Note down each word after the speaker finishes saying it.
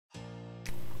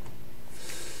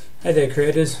Hey there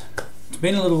creators, it's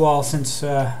been a little while since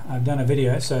I've done a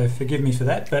video, so forgive me for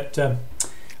that, but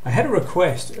I had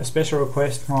a special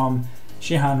request from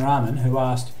Shihan Rahman, who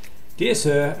asked, "Dear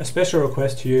sir, a special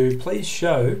request to you, please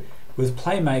show with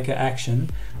PlayMaker action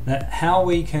that how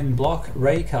we can block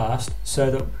raycast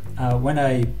so that when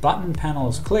a button panel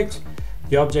is clicked,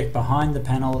 the object behind the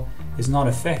panel is not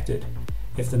affected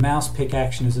if the mouse pick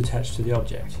action is attached to the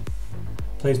object.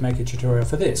 Please make a tutorial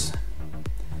for this."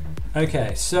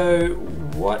 Okay, so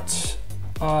what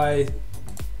I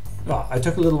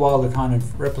took a little while to kind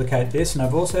of replicate this, and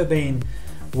I've also been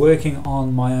working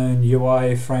on my own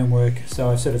UI framework, so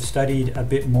I've sort of studied a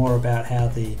bit more about how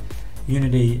the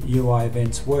Unity UI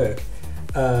events work,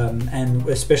 and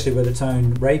especially with its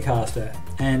own raycaster.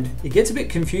 And it gets a bit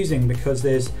confusing because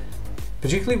there's,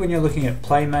 particularly when you're looking at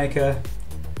PlayMaker,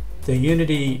 the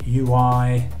Unity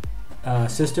UI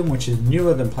system, which is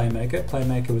newer than PlayMaker.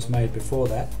 PlayMaker was made before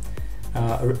that.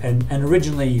 And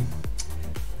originally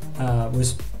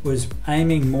was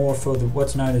aiming more for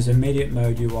what's known as immediate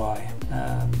mode UI,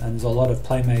 and there's a lot of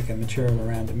PlayMaker material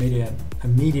around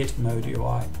immediate mode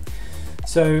UI.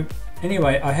 So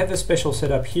anyway, I have a special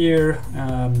setup here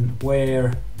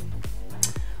where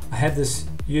I have this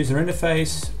user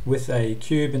interface with a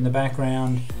cube in the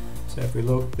background. So if we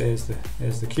look, there's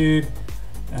the cube.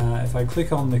 If I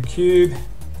click on the cube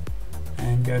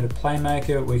and go to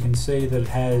PlayMaker, we can see that it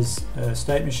has a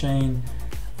state machine.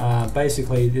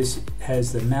 Basically this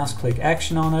has the mouse click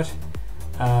action on it.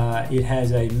 It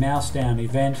has a mouse down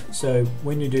event, so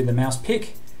when you do the mouse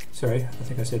pick, sorry, I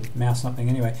think I said mouse something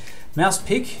anyway, mouse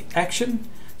pick action,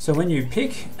 so when you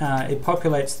pick, it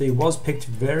populates the was picked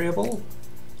variable,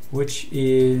 which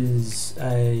is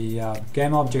a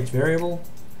game object variable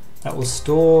that will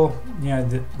store, you know,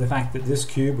 the fact that this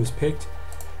cube was picked.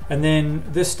 And then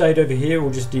this state over here will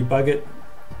just debug it,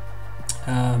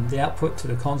 the output to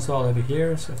the console over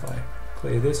here. So if I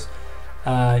clear this,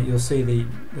 you'll see the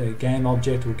game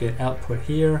object will get output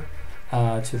here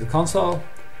to the console.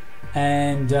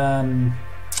 And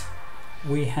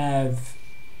we have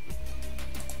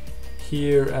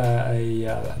here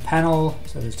a panel,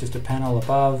 so there's just a panel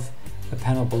above, a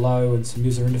panel below, and some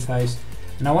user interface.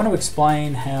 And I want to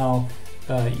explain how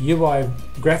UI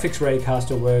graphics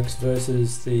raycaster works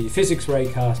versus the physics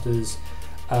raycasters,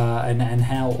 and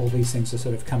how all these things are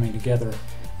sort of coming together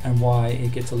and why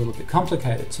it gets a little bit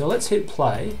complicated. So let's hit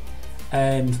play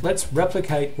and let's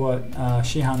replicate what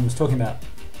Shihan was talking about,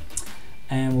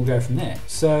 and we'll go from there.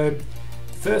 So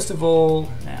first of all,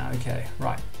 now okay,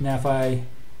 right, now if I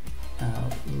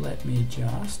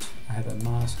I have a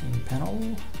masking panel,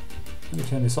 let me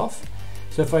turn this off.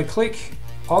 So if I click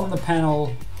on the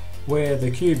panel where the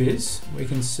cube is, we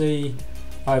can see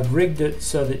I've rigged it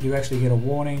so that you actually get a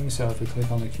warning. So if we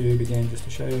click on the cube again, just to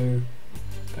show you,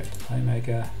 back to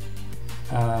PlayMaker,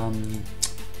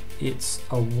 it's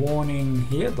a warning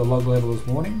here, the log level is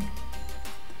warning.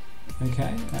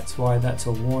 Okay, that's why that's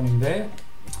a warning there.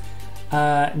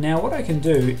 Now what I can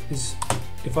do is,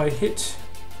 if I hit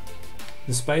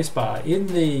the spacebar, in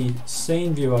the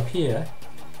scene view up here,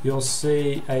 you'll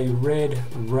see a red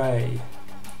ray,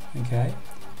 okay?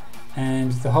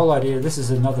 And the whole idea, this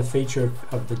is another feature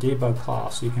of the debug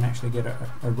class, so you can actually get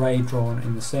a ray drawn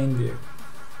in the scene view.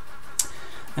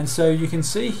 And so you can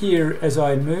see here, as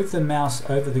I move the mouse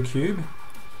over the cube,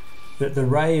 that the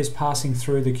ray is passing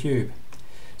through the cube.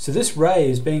 So this ray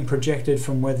is being projected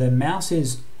from where the mouse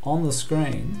is on the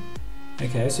screen.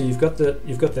 Okay, so you've got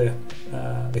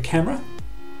the camera,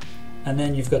 and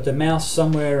then you've got the mouse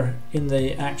somewhere in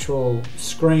the actual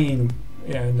screen.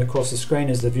 You know, and of course the screen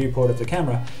is the viewport of the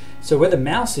camera. So where the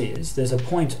mouse is, there's a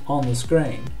point on the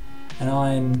screen, and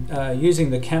I'm using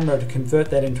the camera to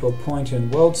convert that into a point in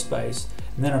world space,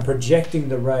 and then I'm projecting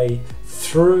the ray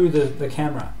through the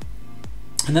camera,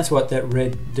 and that's what that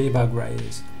red debug ray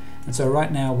is. And so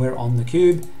right now we're on the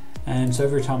cube, and so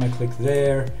every time I click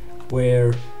there,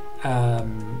 we're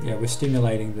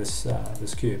stimulating this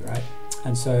cube, right?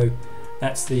 And so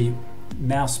that's the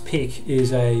mouse pick,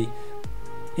 is a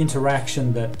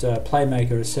interaction that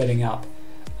PlayMaker is setting up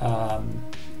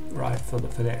right for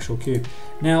the actual cube.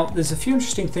 Now there's a few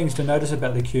interesting things to notice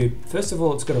about the cube. First of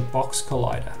all, it's got a box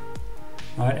collider,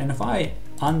 right? And if I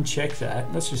uncheck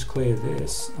that, let's just clear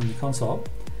this on the console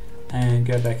and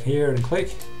go back here and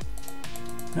click.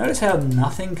 Notice how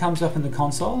nothing comes up in the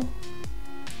console?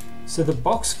 So the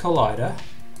box collider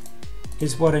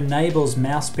is what enables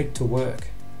Mousepick to work.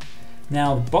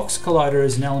 Now box collider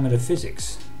is an element of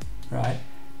physics, right?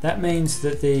 That means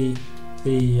that the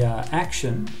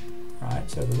action, right,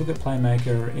 so if we look at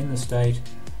PlayMaker in the state,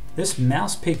 this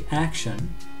mouse pick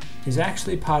action is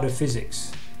actually part of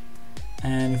physics.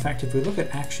 And in fact, if we look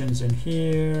at actions in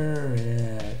here,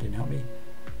 yeah, it didn't help me.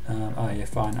 Oh yeah,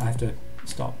 fine, I have to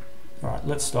stop. All right,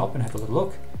 let's stop and have a little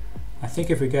look. I think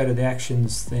if we go to the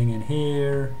actions thing in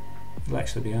here, it'll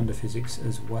actually be under physics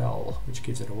as well, which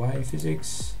gives it away,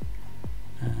 physics.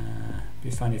 Be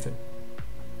funny if it,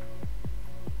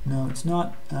 no it's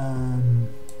not.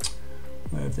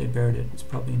 Where have they buried it? It's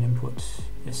probably an input.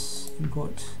 Yes,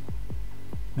 input,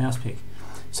 Mousepick.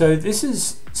 So this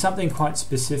is something quite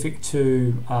specific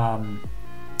to,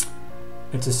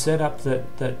 it's a setup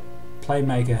that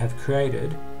PlayMaker have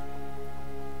created,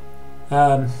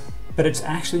 but it's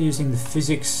actually using the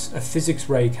physics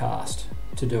raycast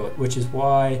to do it, which is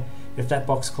why if that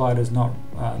box collider is not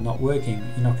working,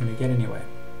 you're not going to get anywhere.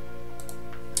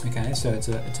 Okay, so it's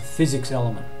a physics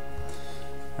element,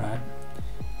 right?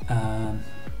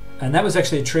 And that was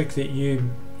actually a trick that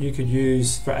you could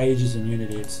use for ages in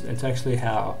Unity. It's actually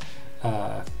how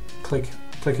click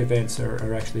events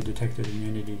are actually detected in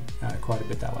Unity quite a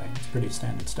bit that way. It's pretty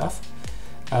standard stuff,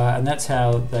 and that's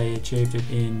how they achieved it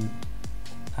in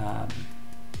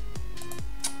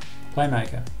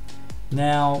PlayMaker.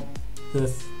 Now,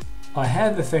 I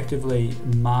have effectively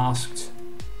masked.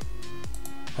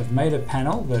 I've made a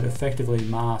panel that effectively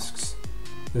masks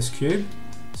this cube.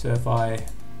 So if I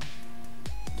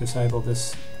disable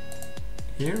this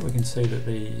here, we can see that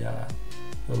the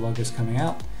log is coming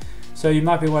out. So you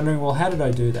might be wondering, well, how did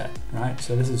I do that, right?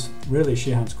 So this is really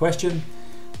Shihan's question.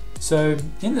 So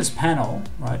in this panel,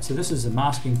 right, so this is a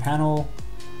masking panel.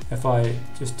 If I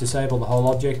just disable the whole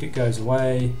object, it goes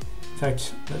away. In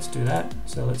fact, let's do that.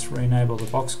 So let's re-enable the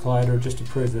box collider just to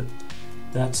prove that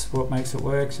that's what makes it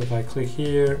work. So if I click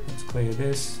here, let's clear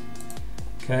this.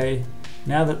 Okay,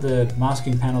 now that the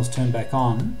masking panel's turned back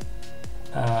on,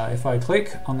 if I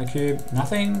click on the cube,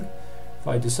 nothing. If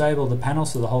I disable the panel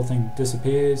so the whole thing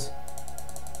disappears,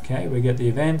 okay, we get the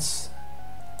events,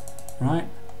 right?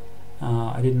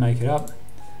 I didn't make it up.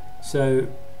 So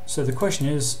the question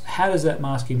is, how does that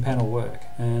masking panel work?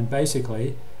 And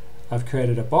basically, I've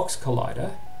created a box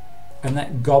collider, and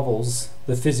that gobbles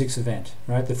the physics event,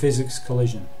 right? The physics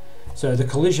collision. So the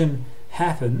collision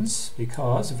happens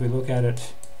because if we look at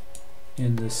it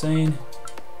in the scene,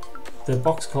 the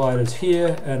box collider is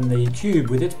here and the cube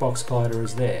with its box collider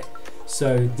is there.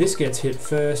 So this gets hit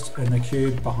first and the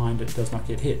cube behind it does not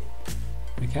get hit.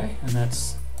 Okay, and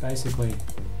that's basically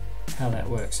how that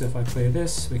works. So if I clear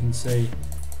this, we can see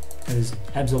it is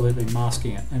absolutely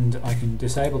masking it, and I can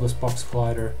disable this box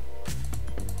collider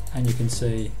and you can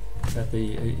see that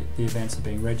the events are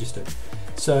being registered.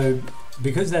 So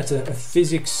because that's a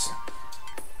physics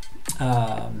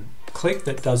click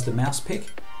that does the mouse pick,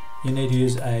 you need to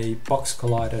use a box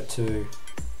collider to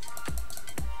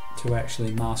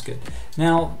actually mask it.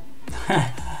 Now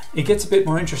it gets a bit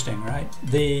more interesting, right?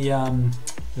 The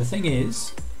thing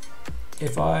is,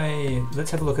 if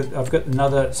let's have a look at, I've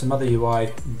got some other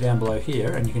UI down below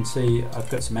here, and you can see I've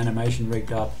got some animation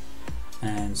rigged up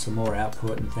and some more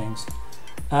output and things.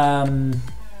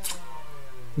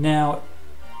 Now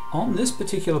on this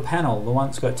particular panel, the one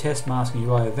that's got test masking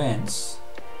UI events,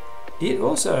 it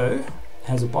also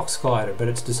has a box collider, but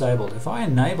it's disabled. If I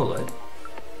enable it,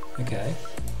 okay,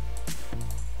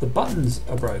 the buttons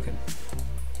are broken,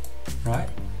 right?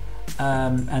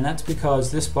 And that's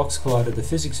because this box collider, the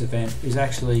physics event, is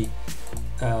actually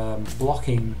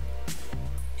blocking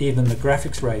even the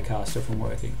graphics raycaster from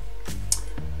working.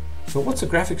 So what's a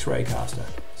graphics raycaster?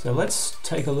 So let's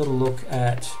take a little look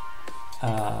at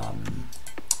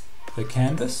the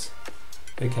canvas.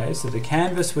 Okay, so the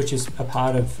canvas, which is a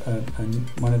part of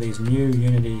one of these new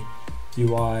Unity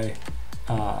UI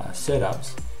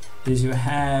setups, is you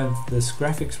have this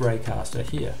graphics raycaster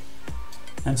here.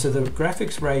 And so the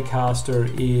graphics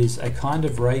raycaster is a kind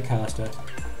of raycaster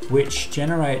which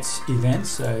generates events.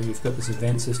 So you've got this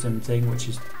event system thing, which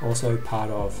is also part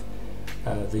of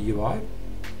the UI.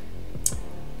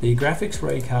 The graphics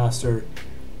raycaster,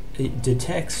 it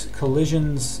detects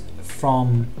collisions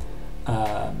from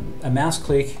a mouse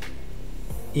click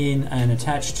in an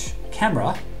attached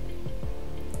camera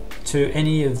to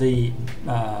any of the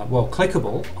well,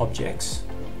 clickable objects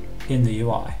in the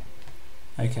UI.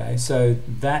 Okay, so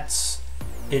it's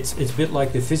a bit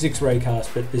like the physics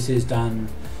raycast, but this is done,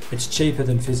 it's cheaper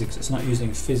than physics. It's not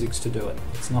using physics to do it.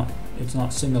 It's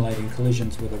not simulating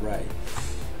collisions with a ray.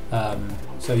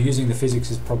 So using the physics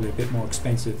is probably a bit more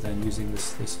expensive than using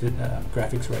this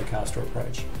graphics raycaster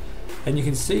approach. And you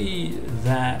can see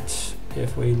that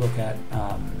if we look at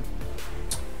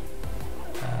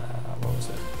what was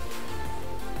it?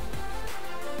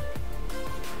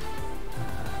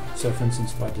 So for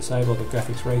instance, if I disable the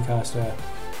graphics raycaster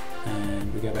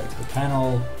and we go back to the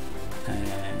panel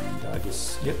and I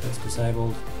yep, that's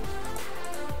disabled.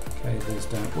 Okay, these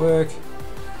don't work.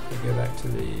 We go back to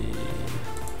the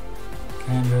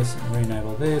canvas and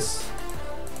re-enable this.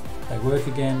 They work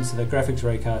again, so the graphics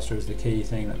raycaster is the key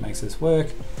thing that makes this work.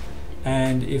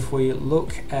 And if we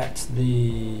look at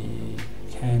the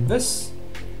canvas,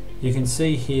 you can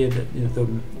see here that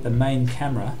the main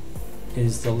camera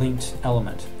is the linked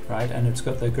element, right? And it's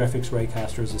got the graphics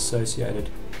raycaster is associated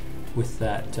with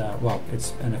that, well,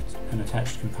 it's an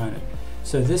attached component.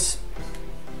 So this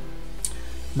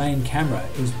main camera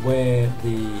is where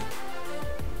the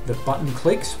button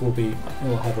clicks will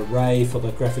have a ray for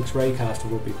the graphics raycaster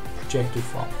will be projected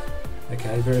from.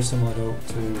 Okay, very similar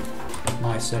to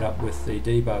my setup with the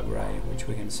debug ray, which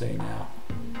we can see now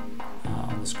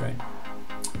on the screen.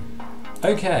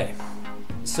 Okay,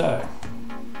 so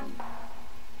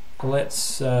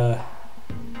let's have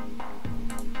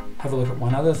a look at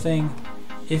one other thing.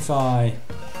 If I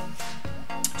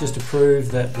just to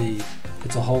prove that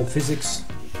it's a whole physics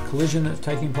collision that's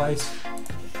taking place.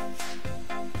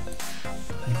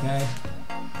 Okay,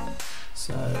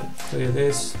 so clear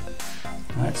this.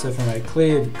 Right, so from a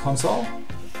cleared console,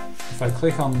 if I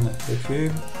click on the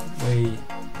cube,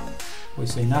 we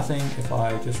see nothing. If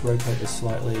I just rotate this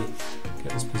slightly,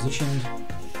 get this positioned,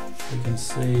 we can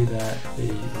see that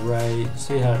the ray,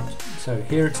 see how, so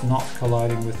here it's not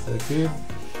colliding with the cube,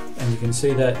 and you can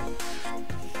see that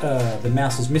the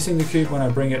mouse is missing the cube. When I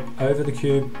bring it over the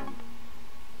cube,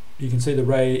 you can see the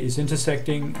ray is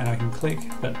intersecting, and I can click,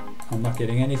 but I'm not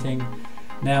getting anything.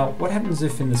 Now, what happens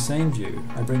if in the scene view,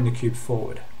 I bring the cube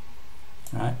forward,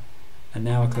 right? And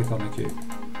now I click on the cube,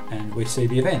 and we see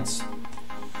the events,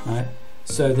 right?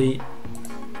 So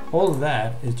all of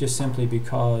that is just simply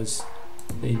because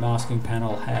the masking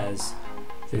panel has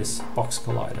this box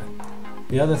collider.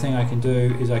 The other thing I can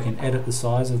do is I can edit the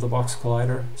size of the box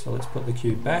collider. So let's put the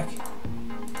cube back,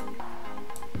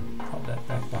 pop that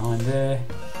back behind there.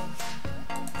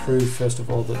 Prove first of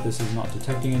all that this is not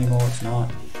detecting anymore, it's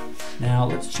not. Now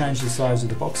let's change the size of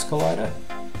the box collider.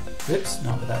 Oops,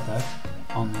 not with that though,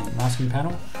 on the masking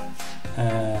panel.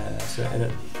 So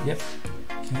edit, yep.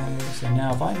 Okay, so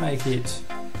now if I make it,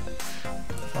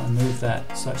 if I move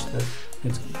that such that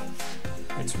it's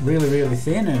really, really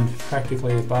thin and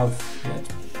practically above, yeah,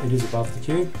 it is above the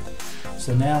cube.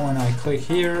 So now when I click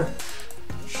here,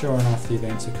 sure enough the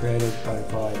events are created, but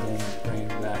if I then bring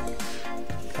that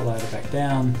collider back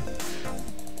down,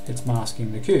 it's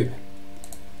masking the cube.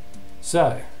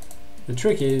 So the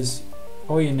trick is,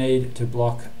 all you need to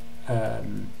block a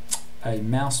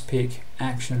Mousepick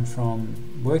action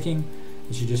from working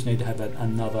is you just need to have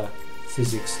another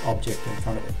physics object in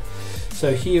front of it.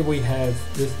 So here we have,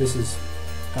 this is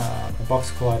a box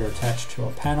collider attached to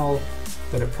a panel,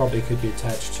 but it probably could be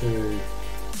attached to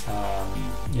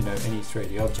you know, any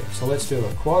 3D object. So let's do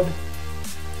a quad,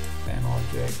 panel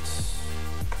object,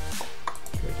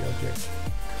 3D object,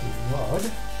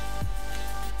 quad.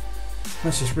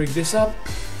 Let's just rig this up.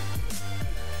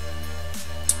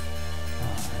 I'm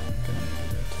going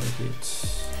to take it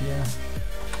here.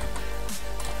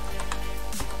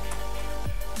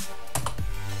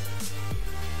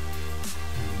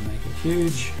 And make it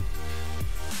huge.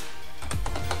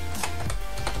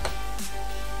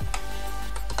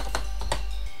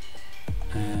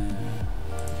 There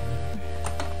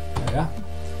we are.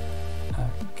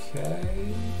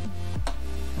 Okay.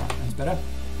 Right, that's better.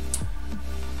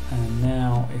 And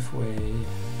now if we bring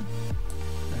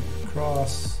it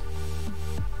across,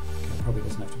 okay, it probably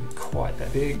doesn't have to be quite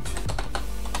that big.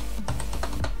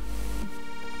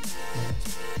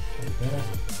 That's probably better.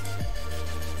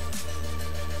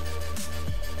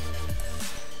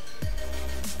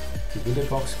 Divided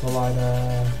box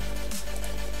collider.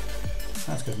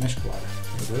 That's good, mesh collider.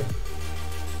 That'll do.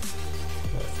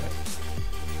 Perfect.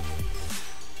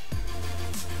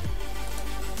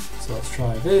 So let's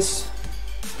try this.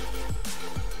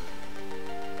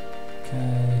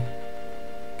 Okay,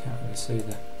 can't really see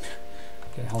the,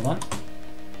 okay, hold on.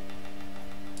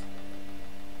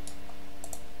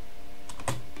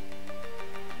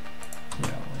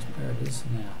 Yeah, where it is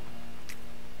now.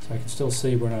 So I can still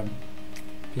see when I'm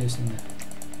piercing there.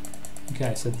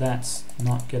 Okay, so that's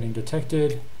not getting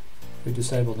detected. We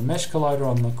disable the mesh collider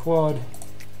on the quad.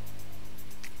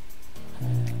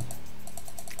 And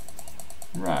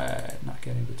right, not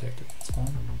getting detected, that's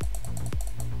fine.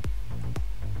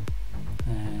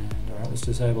 And alright, let's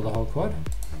disable the whole quad.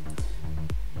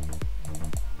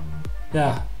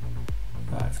 Yeah,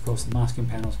 right, of course the masking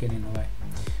panel's getting in the way.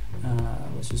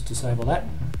 Let's just disable that,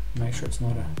 make sure it's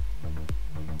not a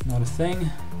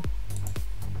thing.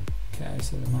 Okay,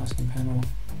 so the masking panel.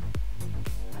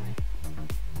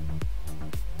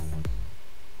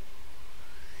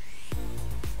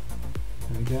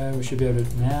 go. We should be able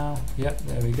to now. Yep,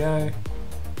 there we go.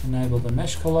 Enable the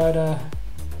mesh collider.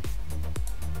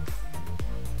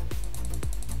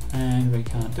 And we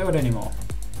can't do it anymore.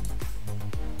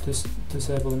 Just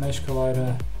disable the mesh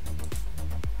collider.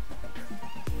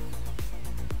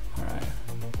 Alright,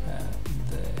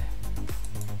 there.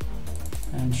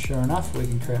 And sure enough, we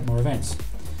can create more events.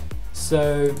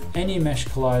 So any mesh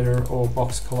collider or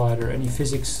box collider, any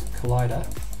physics collider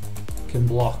can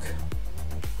block.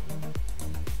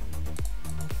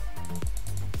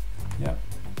 Yep.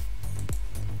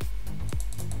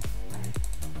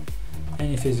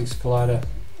 Any physics collider,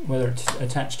 whether it's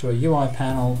attached to a UI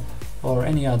panel or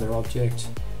any other object,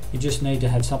 you just need to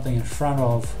have something in front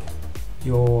of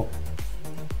your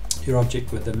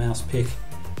object with the mouse pick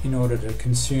in order to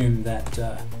consume that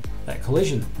that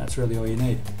collision. That's really all you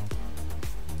need.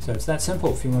 So it's that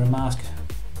simple. If you want to mask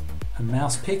a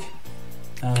mouse pick,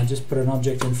 just put an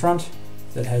object in front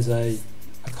that has a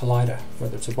collider,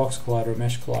 whether it's a box collider, a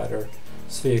mesh collider,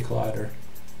 sphere collider,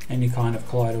 any kind of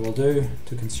collider will do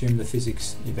to consume the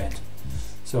physics event.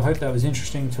 So I hope that was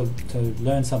interesting to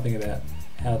learn something about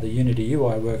how the Unity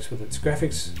UI works with its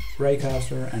graphics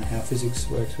raycaster and how physics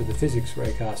works with the physics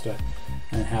raycaster,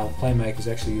 and how PlayMaker is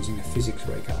actually using a physics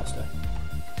raycaster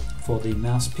for the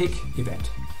mouse pick event.